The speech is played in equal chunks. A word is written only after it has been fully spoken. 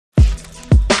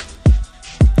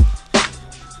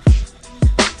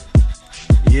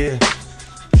Yeah,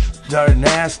 dirty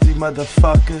nasty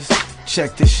motherfuckers.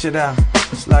 Check this shit out.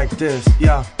 It's like this,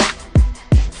 yeah.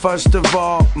 First of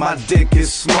all, my dick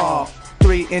is small,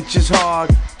 3 inches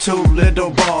hard, 2 little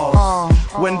balls.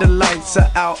 When the lights are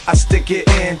out, I stick it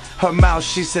in her mouth.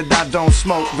 She said I don't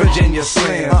smoke Virginia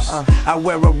Slims. I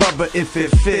wear a rubber if it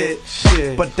fits,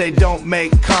 but they don't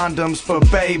make condoms for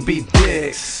baby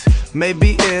dicks.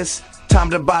 Maybe it's time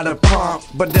to buy the pump,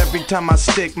 but every time I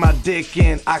stick my dick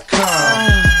in, I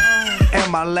come.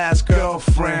 And my last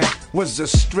girlfriend was a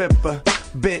stripper.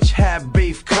 Bitch had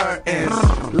beef curtains,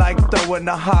 like throwing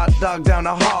a hot dog down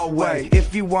the hallway.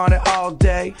 If you want it all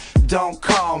day, don't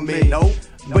call me. Nope.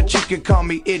 But you can call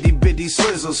me itty bitty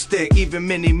swizzle stick. Even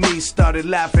mini me started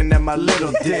laughing at my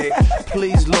little dick.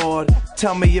 Please Lord,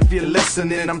 tell me if you're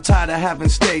listening. I'm tired of having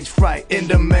stage fright in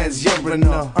the men's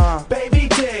urinal. Baby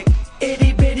dick,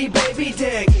 itty bitty baby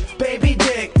dick. Baby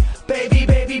dick, baby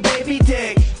baby baby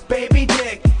dick. Baby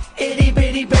dick, itty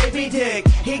bitty baby dick.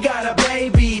 He got a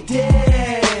baby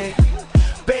dick.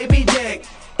 Baby dick,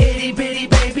 itty bitty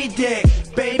baby dick.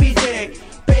 Baby dick,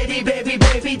 baby baby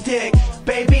baby dick.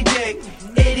 Baby dick,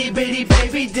 itty bitty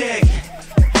baby dick.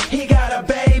 He got a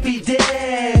baby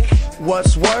dick.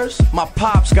 What's worse, my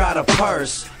pops got a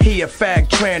purse. He a fag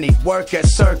tranny, work at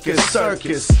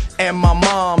circus. And my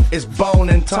mom is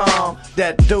boning Tom,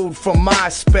 that dude from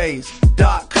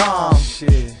MySpace.com.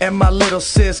 And my little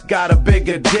sis got a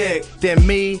bigger dick than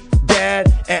me,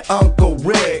 dad, and Uncle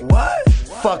Rick. What?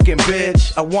 Fucking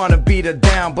bitch, I wanna beat her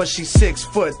down, but she's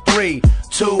 6'3",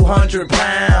 200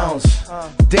 pounds.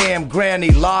 Damn, granny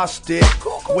lost it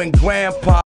when grandpa